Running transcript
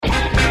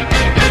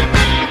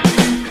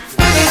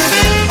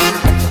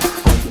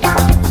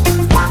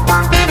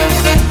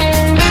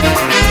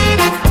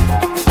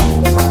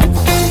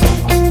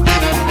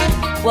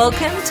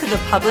the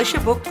Publish a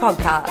Book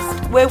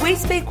podcast, where we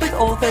speak with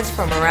authors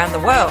from around the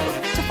world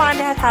to find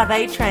out how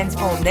they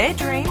transform their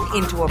dream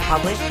into a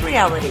published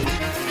reality.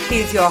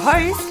 Here's your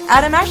host,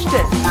 Adam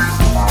Ashton.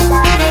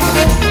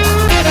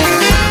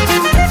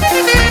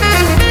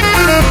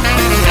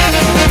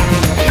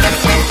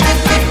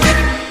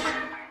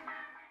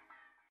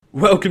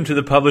 Welcome to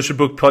the Publish a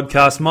Book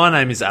podcast. My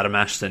name is Adam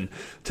Ashton.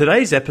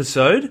 Today's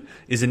episode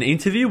is an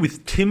interview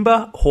with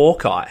Timber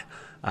Hawkeye.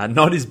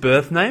 Not his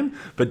birth name,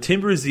 but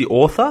Timber is the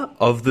author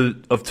of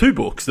two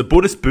books, The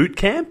Buddhist Boot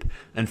Camp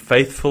and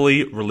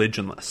Faithfully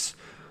Religionless.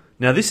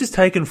 Now, this is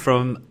taken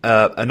from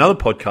another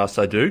podcast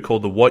I do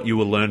called the What You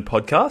Will Learn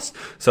podcast.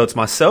 So it's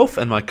myself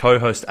and my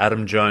co-host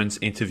Adam Jones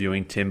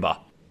interviewing Timber.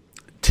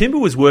 Timber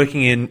was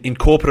working in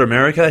corporate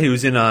America. He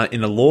was in a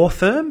law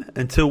firm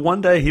until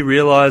one day he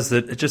realized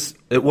that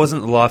it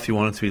wasn't the life he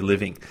wanted to be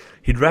living.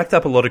 He'd racked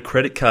up a lot of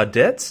credit card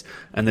debts,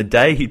 and the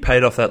day he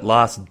paid off that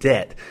last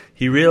debt,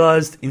 he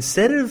realized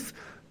instead of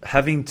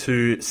having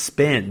to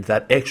spend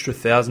that extra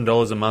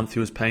 $1,000 a month he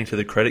was paying to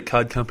the credit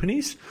card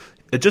companies,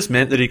 it just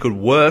meant that he could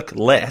work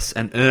less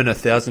and earn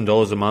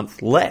 $1,000 a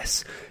month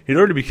less. He'd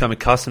already become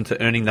accustomed to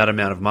earning that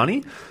amount of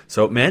money,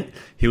 so it meant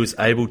he was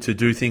able to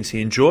do things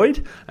he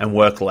enjoyed and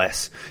work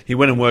less. He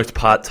went and worked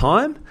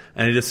part-time,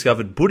 and he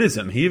discovered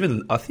Buddhism.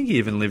 I think he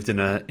even lived in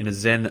a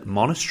Zen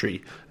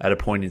monastery at a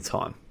point in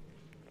time.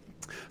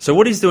 So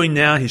what he's doing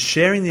now, he's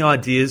sharing the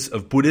ideas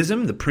of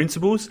Buddhism, the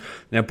principles.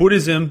 Now,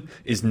 Buddhism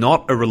is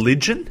not a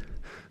religion.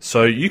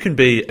 So you can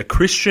be a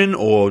Christian,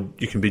 or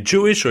you can be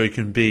Jewish, or you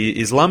can be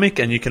Islamic,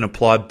 and you can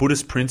apply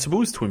Buddhist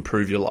principles to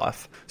improve your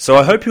life. So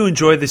I hope you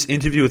enjoyed this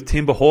interview with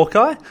Timber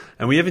Hawkeye,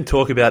 and we even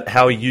talk about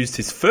how he used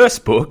his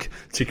first book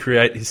to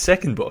create his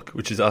second book,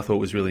 which I thought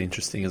was really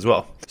interesting as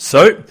well.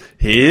 So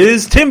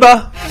here's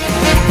Timber.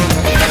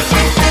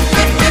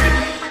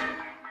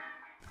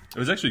 It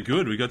was actually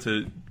good. We got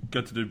to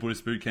do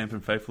Buddhist Boot Camp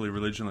and Faithfully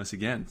Religionless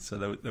again, so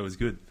that was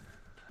good.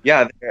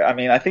 Yeah, I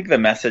mean, I think the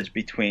message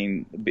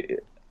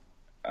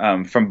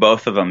from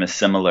both of them is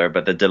similar,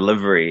 but the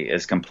delivery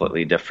is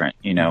completely different.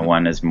 You know,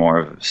 one is more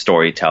of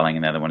storytelling,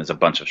 and the other one is a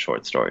bunch of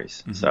short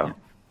stories. Mm-hmm.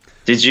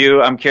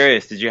 So, I'm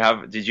curious, did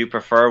you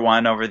prefer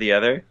one over the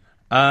other?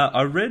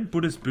 I read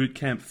Buddhist Boot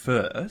Camp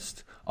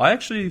first. I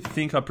actually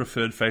think I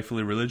preferred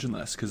Faithfully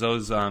Religionless because I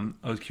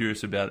was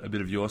curious about a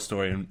bit of your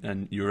story,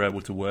 and you were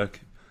able to work,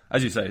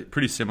 as you say,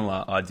 pretty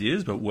similar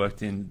ideas, but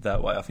worked in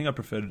that way. I think I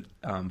preferred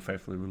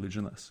Faithfully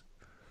Religionless.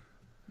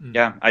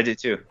 Yeah, I did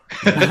too.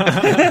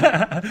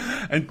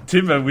 And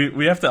Timber,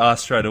 we have to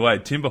ask straight away,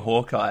 Timber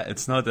Hawkeye,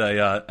 it's not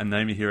a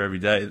name you hear every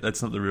day.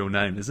 That's not the real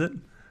name, is it?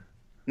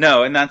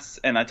 No, and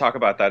I talk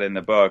about that in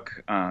the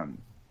book. When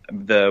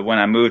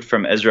I moved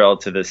from Israel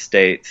to the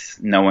States,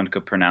 no one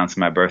could pronounce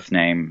my birth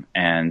name,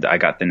 and I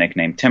got the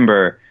nickname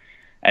Timber,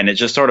 and it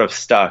just sort of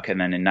stuck.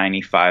 And then in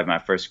 95, my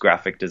first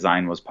graphic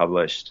design was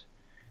published.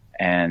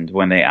 And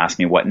when they asked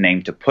me what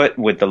name to put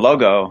with the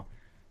logo,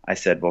 I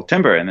said, well,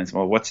 Timber. And they said,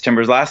 well, what's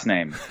Timber's last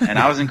name? And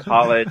I was in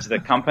college. The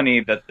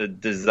company that the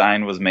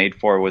design was made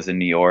for was in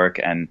New York.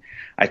 And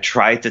I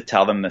tried to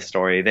tell them the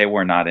story. They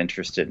were not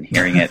interested in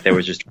hearing it. They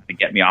were just trying to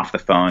get me off the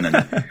phone. And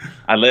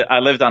I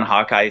lived on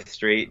Hawkeye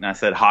Street, and I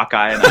said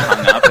Hawkeye, and I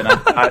hung up, and I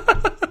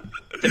thought,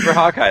 Timber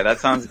Hawkeye, that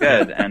sounds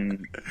good.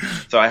 And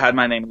so I had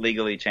my name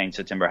legally changed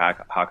to Timber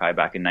Hawkeye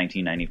back in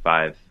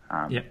 1995.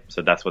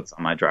 So that's what's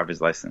on my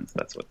driver's license.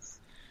 That's what's,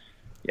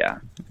 yeah.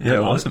 Yeah,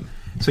 awesome.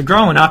 So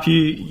growing up,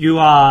 you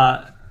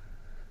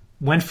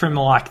went from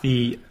like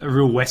a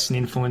real Western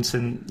influence,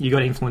 and you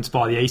got influenced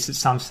by the East at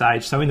some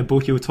stage. So in the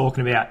book, you were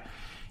talking about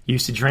you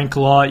used to drink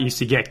a lot, you used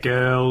to get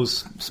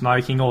girls,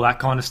 smoking, all that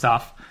kind of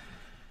stuff.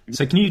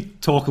 So can you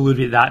talk a little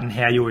bit of that and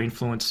how you were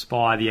influenced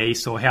by the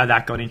East, or how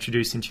that got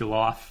introduced into your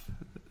life,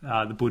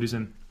 the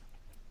Buddhism?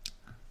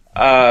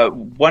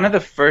 One of the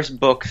first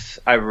books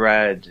I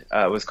read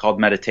was called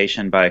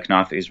Meditation by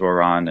Eknath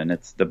Easwaran, and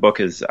the book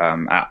is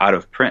out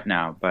of print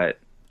now, but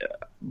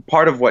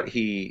part of what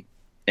he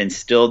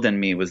instilled in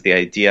me was the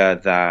idea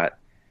that,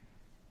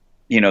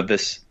 you know,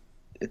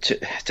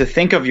 to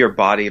think of your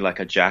body like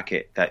a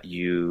jacket that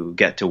you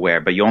get to wear,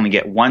 but you only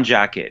get one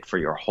jacket for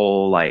your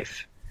whole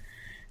life,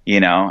 you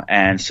know?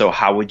 And so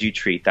how would you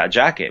treat that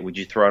jacket? Would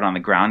you throw it on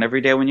the ground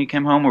every day when you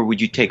came home, or would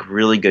you take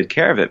really good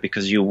care of it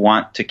because you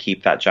want to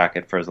keep that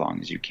jacket for as long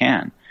as you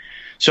can?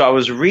 So I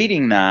was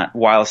reading that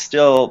while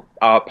still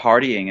out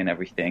partying and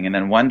everything. And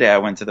then one day I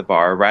went to the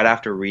bar right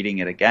after reading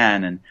it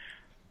again, and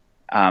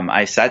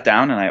I sat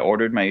down and I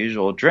ordered my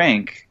usual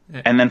drink.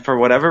 And then for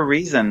whatever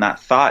reason, that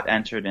thought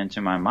entered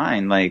into my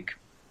mind. Like,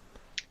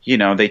 you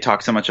know, they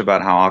talk so much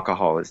about how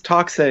alcohol is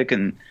toxic.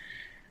 And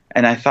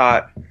I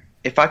thought,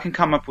 if I can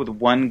come up with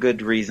one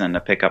good reason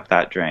to pick up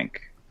that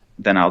drink,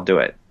 then I'll do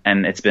it.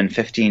 And it's been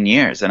 15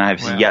 years and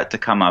I've yet to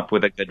come up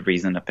with a good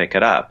reason to pick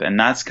it up. And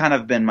that's kind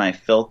of been my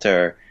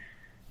filter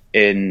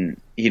in,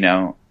 you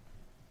know,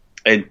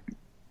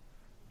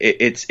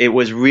 it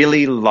was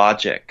really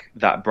logic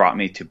that brought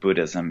me to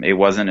Buddhism. It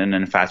wasn't an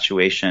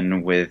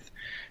infatuation with,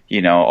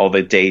 all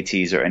the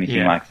deities or anything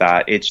Yeah. like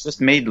that. It's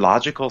just made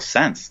logical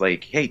sense.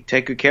 Like, hey,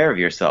 take good care of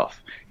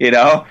yourself,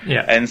 Yeah.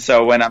 And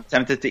so when I'm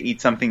tempted to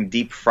eat something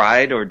deep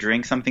fried or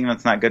drink something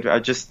that's not good, I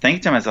just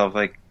think to myself,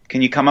 like,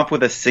 can you come up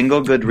with a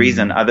single good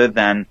reason other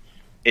than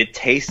it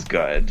tastes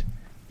good,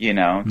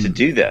 to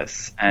do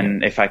this?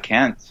 And if I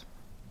can't,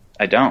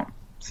 I don't.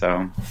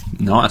 So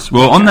nice.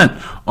 Well,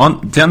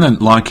 down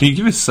that line, can you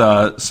give us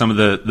some of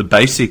the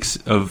basics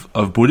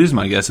of Buddhism?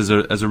 I guess as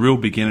a real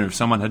beginner, if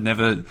someone had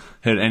never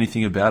heard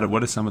anything about it,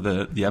 what are some of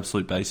the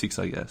absolute basics?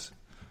 I guess.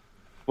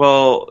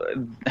 Well,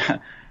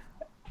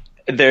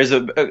 there's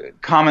a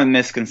common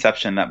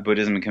misconception that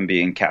Buddhism can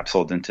be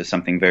encapsulated into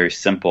something very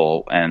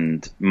simple,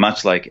 and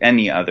much like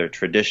any other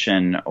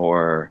tradition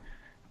or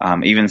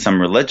even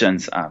some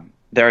religions,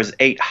 there's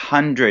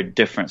 800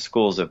 different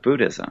schools of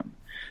Buddhism.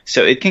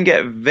 So it can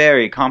get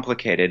very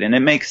complicated, and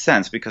it makes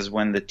sense because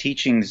when the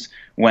teachings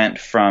went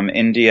from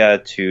India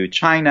to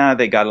China,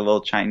 they got a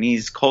little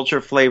Chinese culture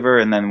flavor,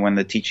 and then when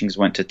the teachings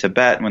went to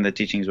Tibet, when the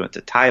teachings went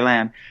to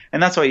Thailand,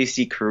 and that's why you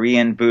see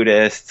Korean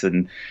Buddhists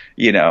and,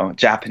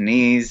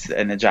 Japanese,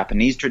 and the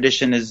Japanese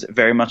tradition is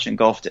very much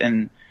engulfed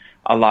in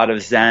a lot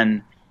of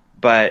Zen.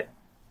 But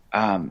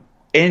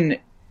in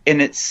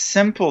its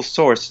simple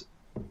source,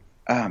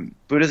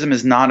 Buddhism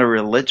is not a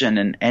religion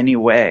in any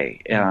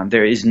way.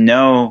 There is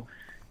no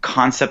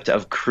concept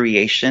of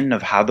creation,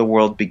 of how the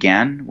world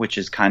began, which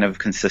is kind of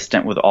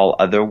consistent with all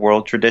other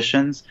world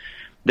traditions.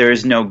 There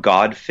is no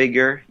God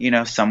figure,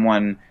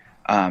 someone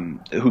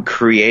who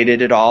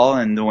created it all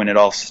and when it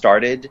all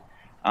started.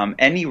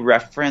 Any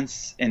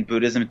reference in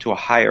Buddhism to a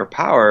higher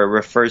power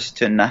refers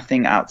to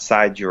nothing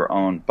outside your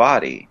own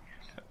body.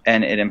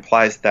 And it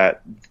implies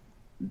that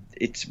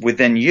it's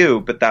within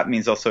you, but that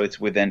means also it's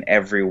within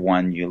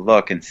everyone you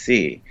look and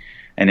see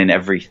and in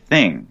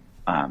everything.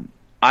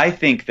 I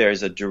think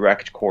there's a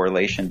direct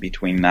correlation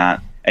between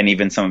that and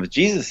even some of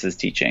Jesus'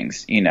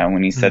 teachings,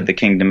 when he said the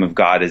kingdom of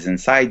God is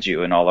inside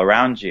you and all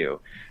around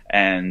you.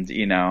 And,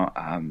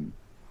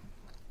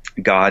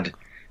 God,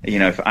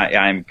 if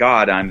I'm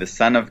God, I'm the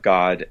son of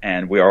God,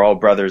 and we are all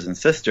brothers and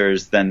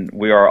sisters, then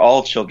we are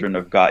all children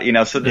of God.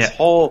 So this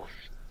so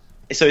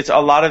it's a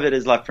lot of it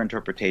is left for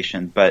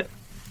interpretation, but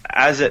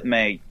as it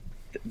may,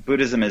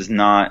 Buddhism is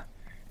not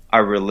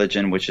a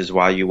religion, which is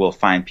why you will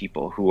find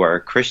people who are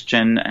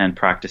Christian and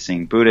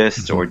practicing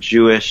Buddhists or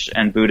Jewish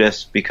and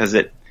Buddhists, because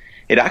it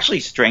actually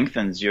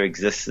strengthens your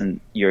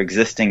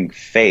existing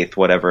faith,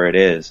 whatever it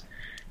is.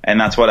 And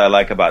that's what I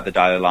like about the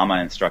Dalai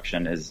Lama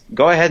instruction is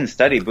go ahead and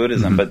study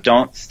Buddhism, but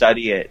don't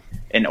study it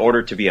in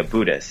order to be a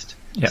Buddhist.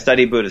 Yeah.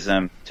 Study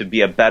Buddhism to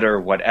be a better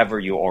whatever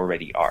you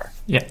already are.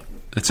 Yeah.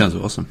 That sounds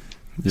awesome.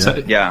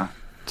 Yeah.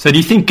 So do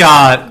you think,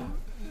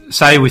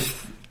 say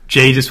with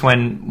Jesus,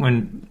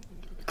 when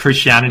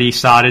Christianity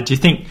started, do you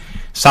think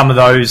some of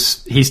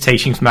his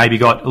teachings maybe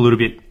got a little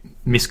bit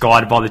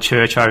misguided by the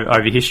church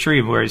over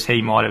history, whereas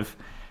he might have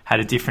had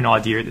a different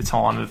idea at the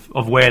time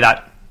of where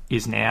that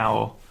is now?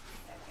 Or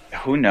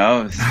who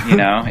knows?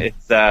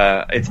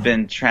 It's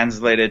been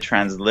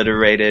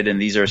transliterated,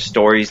 and these are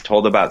stories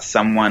told about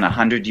someone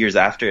 100 years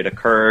after it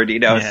occurred.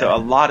 So a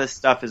lot of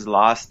stuff is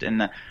lost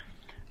and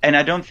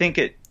I don't think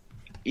it.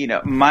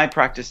 My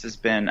practice has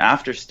been,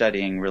 after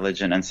studying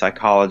religion and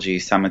psychology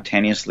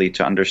simultaneously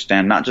to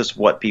understand not just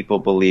what people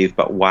believe,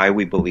 but why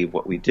we believe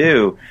what we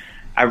do,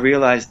 I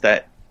realized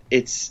that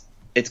it's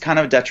kind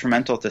of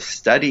detrimental to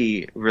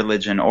study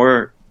religion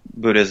or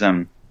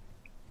Buddhism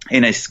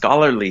in a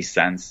scholarly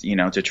sense,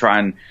 to try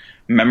and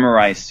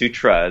memorize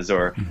sutras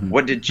or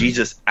what did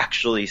Jesus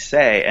actually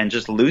say, and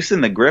just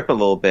loosen the grip a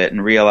little bit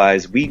and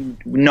realize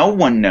no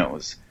one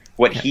knows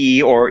what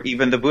he or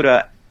even the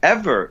Buddha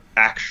ever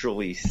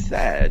actually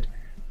said,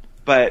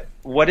 but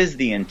what is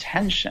the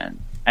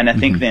intention? And I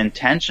think the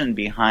intention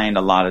behind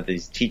a lot of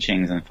these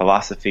teachings and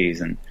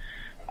philosophies and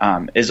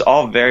is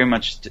all very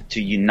much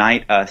to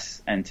unite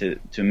us and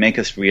to make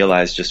us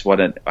realize just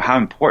how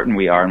important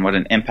we are and what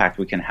an impact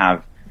we can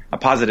have, a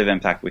positive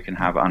impact we can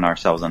have on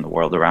ourselves and the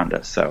world around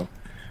us. So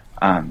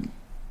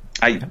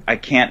I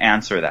can't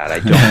answer that. I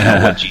don't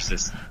know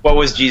what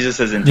was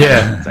Jesus's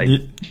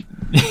intention.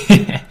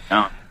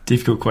 No.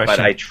 Difficult question.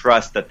 But I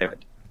trust that they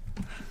would.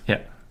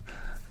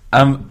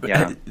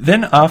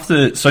 Then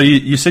after, so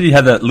you said you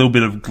had that little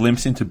bit of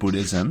glimpse into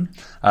Buddhism,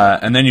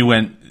 and then you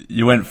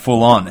went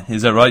full on.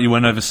 Is that right? You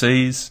went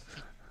overseas?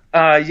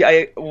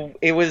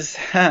 It was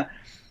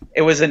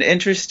an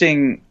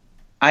interesting.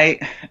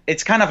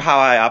 It's kind of how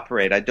I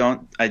operate. I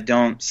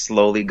don't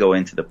slowly go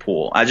into the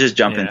pool. I just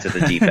jump into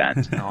the deep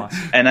end. Nice.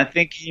 And I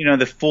think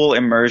the full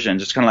immersion,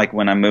 just kind of like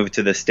when I moved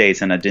to the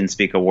States and I didn't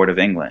speak a word of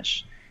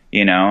English.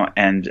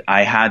 And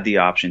I had the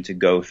option to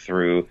go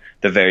through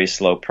the very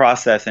slow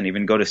process and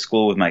even go to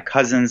school with my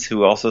cousins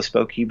who also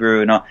spoke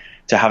Hebrew and all,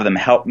 to have them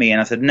help me. And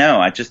I said,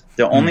 no,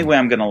 the only way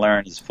I'm going to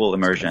learn is full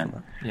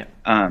immersion. Yeah.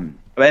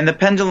 And the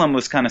pendulum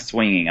was kind of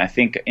swinging. I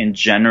think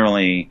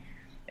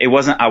I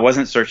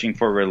wasn't searching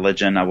for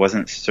religion. I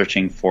wasn't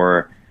searching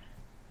for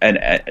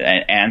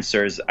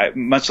answers.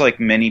 Much like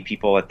many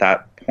people at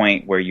that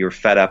point where you're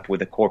fed up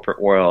with the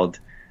corporate world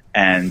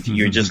and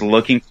you're just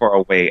looking for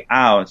a way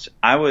out.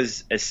 I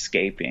was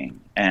escaping,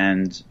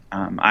 and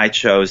I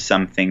chose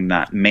something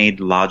that made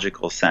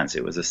logical sense.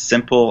 It was a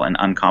simple and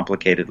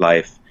uncomplicated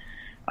life.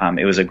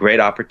 It was a great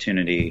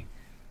opportunity.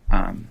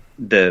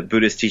 The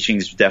Buddhist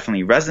teachings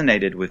definitely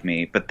resonated with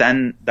me, but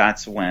then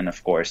that's when,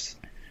 of course,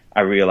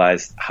 I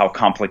realized how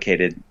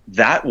complicated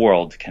that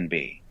world can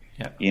be.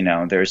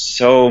 Yeah. There's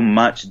so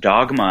much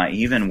dogma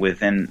even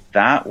within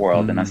that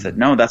world. And I said,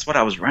 no, that's what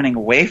I was running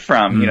away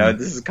from.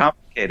 This is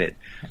complicated.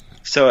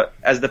 So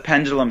as the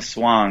pendulum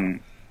swung,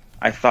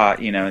 I thought,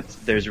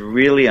 there's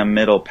really a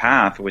middle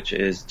path, which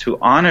is to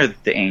honor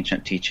the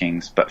ancient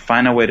teachings, but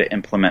find a way to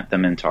implement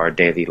them into our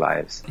daily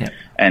lives. Yeah.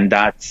 And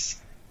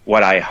that's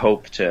what I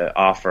hope to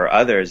offer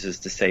others, is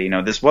to say,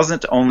 this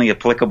wasn't only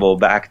applicable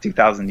back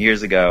 2,000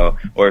 years ago,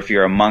 or if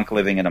you're a monk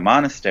living in a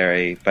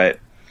monastery, but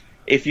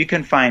if you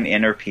can find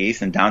inner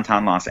peace in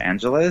downtown Los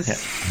Angeles,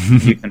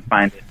 you can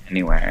find it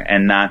anywhere.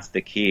 And that's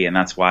the key. And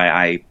that's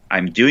why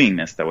I'm doing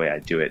this the way I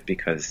do it,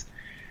 because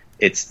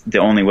it's the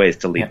only way is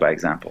to lead by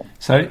example.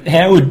 So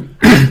how would,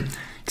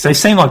 because they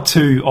seem like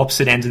two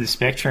opposite ends of the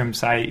spectrum,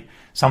 say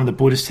some of the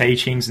Buddhist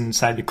teachings and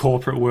say the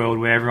corporate world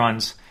where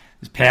there's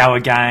power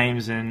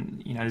games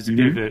and, there's a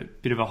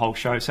bit of a whole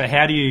show. So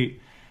how do you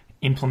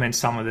implement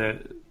some of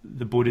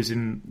the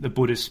Buddhism, the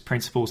Buddhist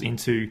principles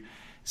into,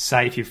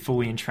 say, if you're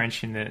fully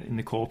entrenched in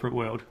the corporate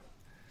world?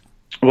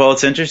 Well,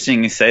 it's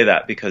interesting you say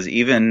that, because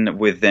even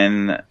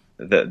within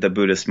the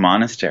Buddhist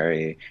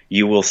monastery,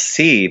 you will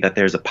see that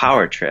there's a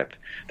power trip,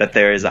 that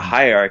there is a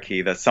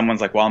hierarchy, that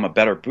someone's like, well, I'm a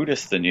better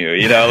Buddhist than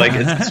you, like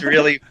it's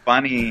really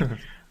funny.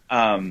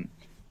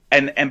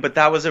 But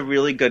that was a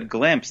really good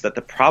glimpse that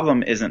the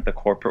problem isn't the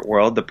corporate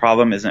world, the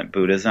problem isn't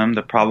Buddhism,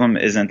 the problem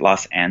isn't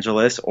Los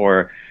Angeles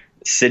or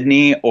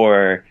Sydney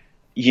or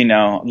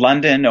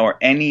London or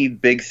any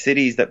big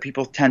cities, that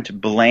people tend to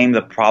blame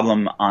the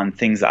problem on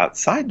things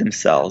outside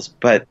themselves.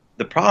 But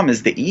the problem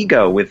is the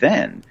ego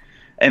within.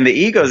 And the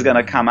ego is going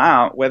to come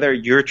out whether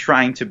you're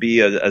trying to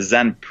be a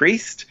Zen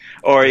priest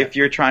or if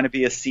you're trying to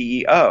be a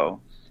CEO.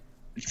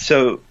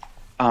 So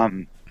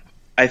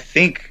I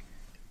think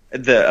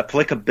the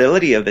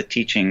applicability of the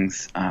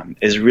teachings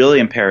is really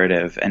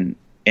imperative and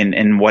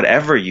in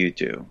whatever you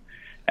do.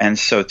 And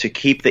so to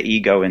keep the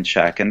ego in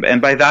check.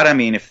 And by that I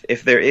mean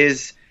if there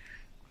is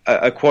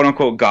a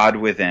quote-unquote God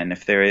within,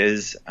 if there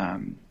is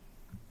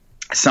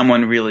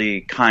someone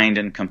really kind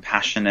and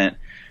compassionate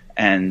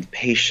and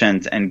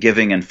patient and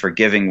giving and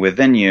forgiving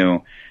within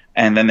you,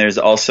 and then there's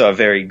also a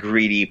very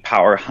greedy,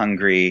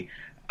 power-hungry,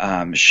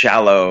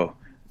 shallow,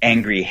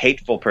 angry,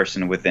 hateful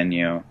person within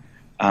you.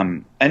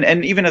 And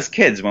even as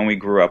kids, when we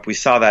grew up, we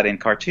saw that in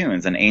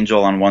cartoons, an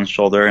angel on one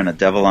shoulder and a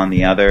devil on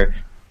the other.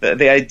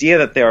 The idea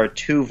that there are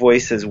two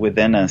voices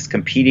within us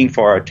competing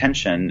for our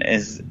attention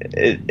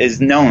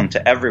is known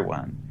to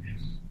everyone.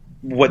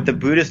 What the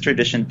Buddhist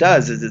tradition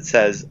does is it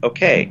says,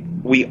 okay,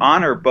 we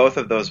honor both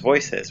of those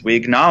voices. We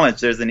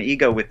acknowledge there's an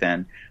ego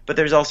within, but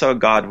there's also a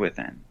God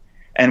within.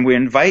 And we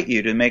invite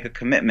you to make a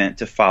commitment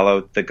to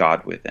follow the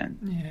God within.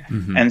 Yeah.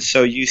 Mm-hmm. And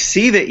so you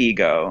see the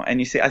ego and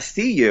you say, I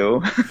see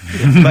you,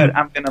 but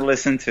I'm going to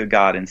listen to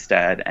God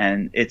instead.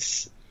 And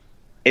it's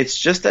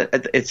just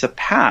it's a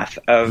path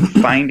of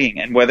finding,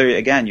 and whether,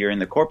 again, you're in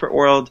the corporate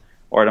world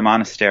or at a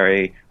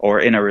monastery or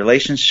in a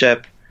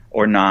relationship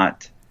or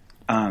not,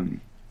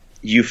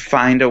 you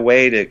find a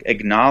way to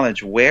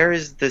acknowledge, where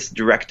is this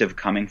directive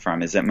coming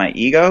from? Is it my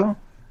ego,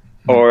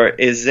 or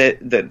is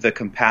it the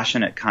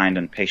compassionate, kind,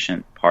 and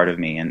patient part of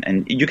me?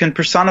 And you can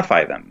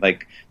personify them.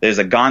 Like there's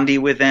a Gandhi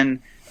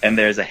within and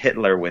there's a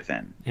Hitler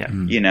within.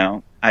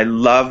 Yeah. I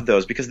love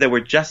those because they were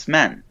just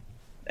men.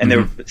 And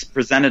they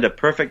presented a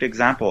perfect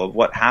example of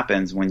what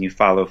happens when you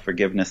follow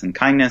forgiveness and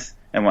kindness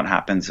and what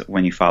happens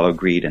when you follow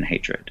greed and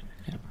hatred.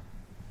 Yeah.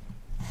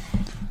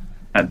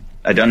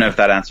 I don't know if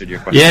that answered your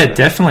question. Yeah,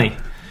 definitely.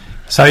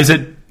 So is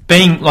it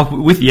being, like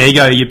with the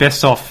ego, you're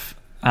best off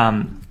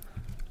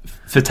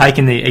for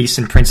taking the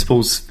Eastern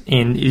principles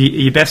in,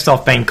 you're best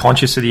off being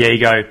conscious of the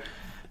ego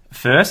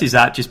first? Is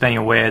that just being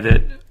aware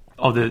that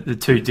of the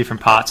two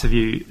different parts of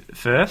you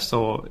first,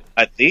 or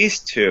at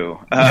least two?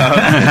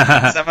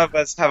 Some of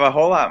us have a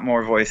whole lot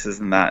more voices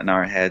than that in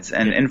our heads.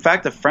 And in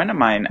fact, a friend of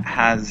mine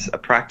has a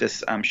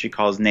practice she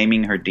calls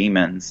naming her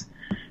demons,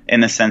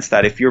 in the sense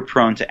that if you're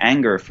prone to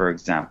anger, for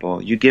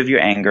example, you give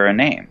your anger a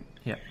name.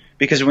 Yeah.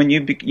 Because when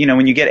you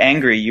get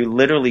angry, you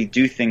literally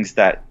do things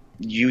that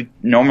you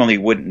normally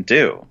wouldn't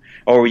do,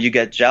 or you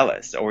get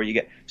jealous, or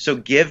so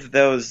give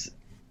those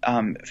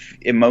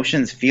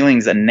emotions,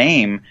 feelings a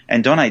name,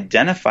 and don't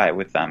identify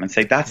with them and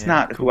say, that's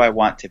not who I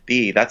want to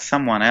be. That's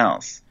someone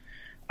else.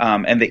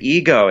 And the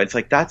ego, it's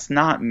like, that's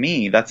not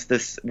me. That's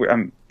this.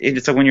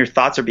 It's like when your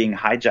thoughts are being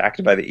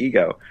hijacked by the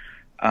ego.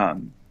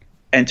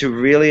 And to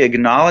really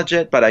acknowledge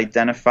it, but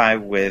identify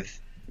with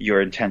your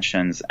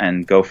intentions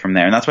and go from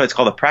there. And that's why it's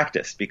called a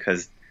practice,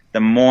 because the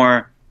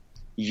more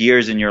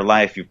years in your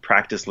life you've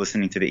practiced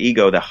listening to the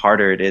ego, the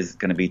harder it is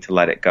going to be to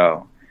let it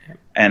go.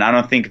 And I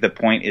don't think the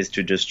point is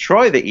to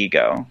destroy the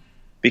ego.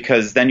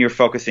 because then you're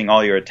focusing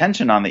all your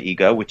attention on the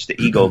ego, which the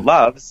ego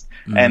loves,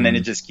 and then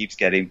it just keeps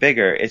getting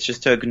bigger. It's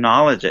just to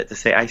acknowledge it, to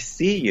say, I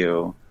see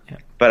you,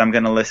 but I'm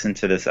going to listen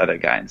to this other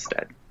guy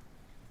instead.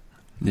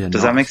 Yeah,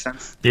 Does that make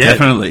sense? Yeah.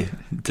 Definitely.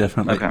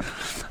 Okay.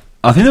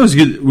 I think that was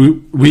good.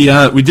 We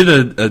did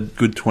a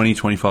good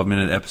 20-25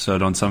 minute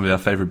episode on some of our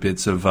favourite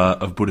bits of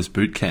Buddhist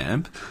boot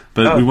camp,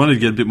 but we wanted to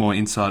get a bit more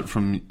insight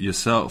from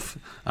yourself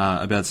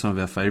about some of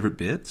our favourite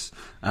bits.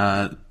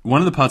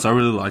 One of the parts I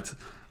really liked,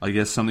 I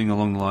guess, something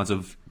along the lines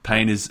of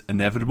pain is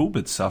inevitable,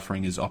 but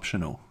suffering is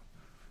optional.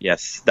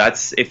 Yes,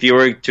 that's, if you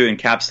were to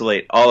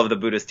encapsulate all of the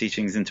Buddhist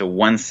teachings into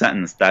one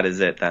sentence, that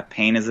is it. That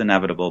pain is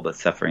inevitable, but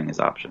suffering is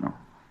optional.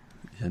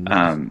 Yeah,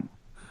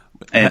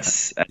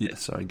 nice.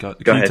 Sorry. Go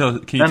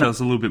ahead. Can you tell us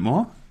a little bit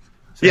more?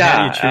 So how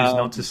do you choose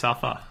not to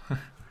suffer?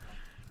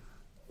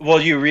 Well,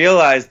 you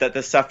realize that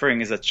the suffering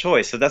is a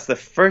choice. So that's the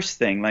first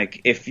thing.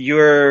 Like, if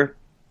you're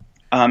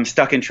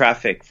stuck in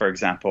traffic, for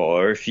example,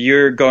 or if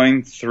you're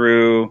going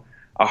through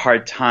a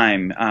hard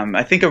time,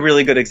 I think a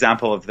really good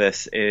example of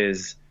this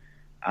is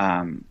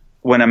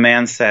when a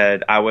man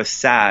said, I was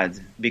sad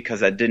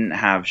because I didn't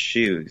have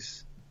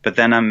shoes, but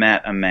then I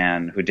met a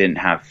man who didn't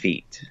have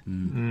feet.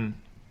 Mm-hmm.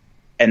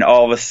 And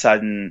all of a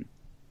sudden,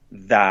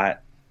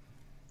 that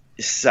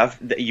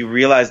you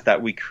realize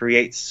that we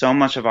create so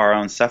much of our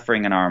own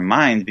suffering in our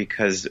mind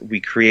because we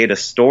create a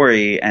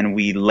story and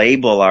we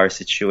label our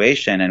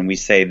situation and we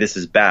say, this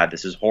is bad,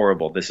 this is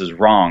horrible, this is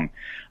wrong,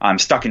 I'm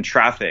stuck in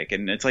traffic.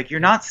 And it's like, you're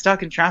not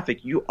stuck in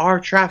traffic, you are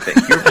traffic,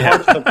 you're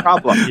part of the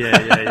problem.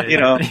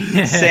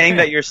 Saying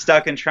that you're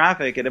stuck in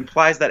traffic, it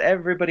implies that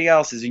everybody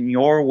else is in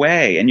your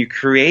way, and you're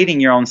creating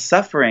your own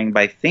suffering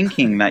by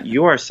thinking that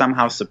you are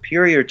somehow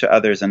superior to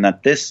others and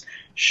that this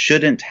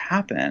shouldn't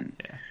happen.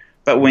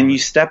 But when you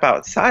step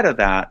outside of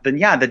that, then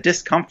the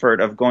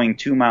discomfort of going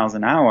 2 miles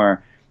an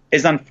hour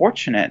is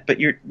unfortunate. But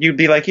you'd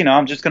be like,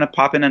 I'm just going to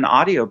pop in an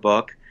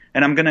audiobook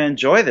and I'm going to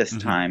enjoy this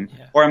time.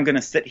 Yeah. Or I'm going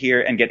to sit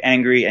here and get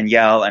angry and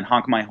yell and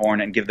honk my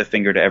horn and give the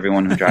finger to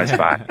everyone who drives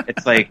by.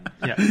 It's like,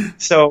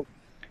 so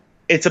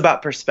it's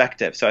about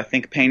perspective. So I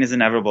think pain is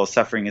inevitable,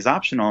 suffering is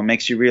optional. It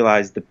makes you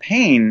realize the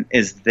pain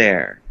is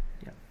there.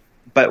 Yeah.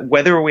 But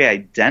whether we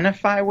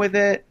identify with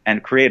it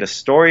and create a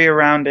story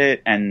around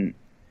it, and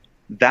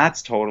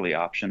that's totally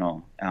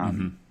optional.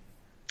 And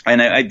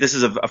this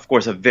is, of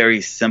course, a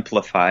very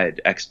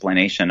simplified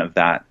explanation of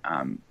that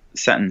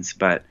sentence,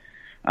 but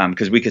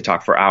because we could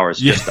talk for hours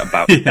just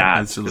about that.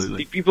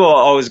 Absolutely. People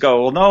always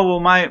go,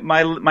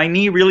 my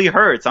knee really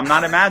hurts. I'm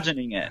not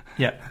imagining it.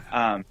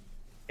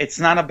 It's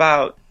not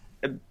about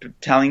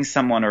telling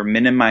someone or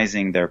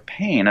minimizing their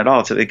pain at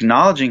all. It's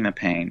acknowledging the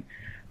pain,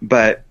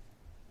 but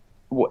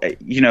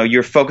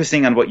you're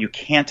focusing on what you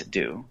can't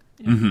do,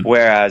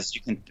 whereas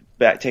you can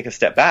take a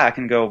step back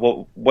and go,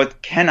 well,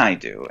 what can I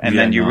do? And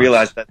then you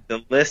realize that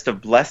the list of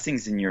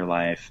blessings in your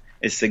life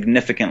is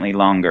significantly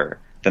longer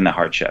than the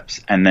hardships.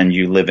 And then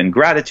you live in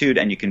gratitude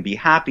and you can be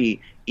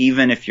happy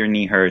even if your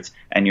knee hurts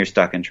and you're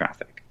stuck in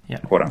traffic,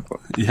 quote unquote.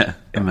 Yeah,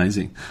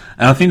 amazing.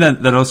 And I think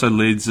that also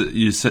leads,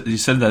 you said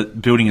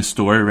that building a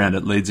story around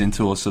it leads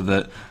into also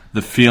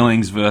the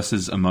feelings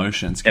versus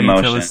emotions. Can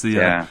you tell us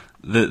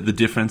the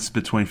difference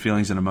between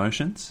feelings and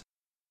emotions?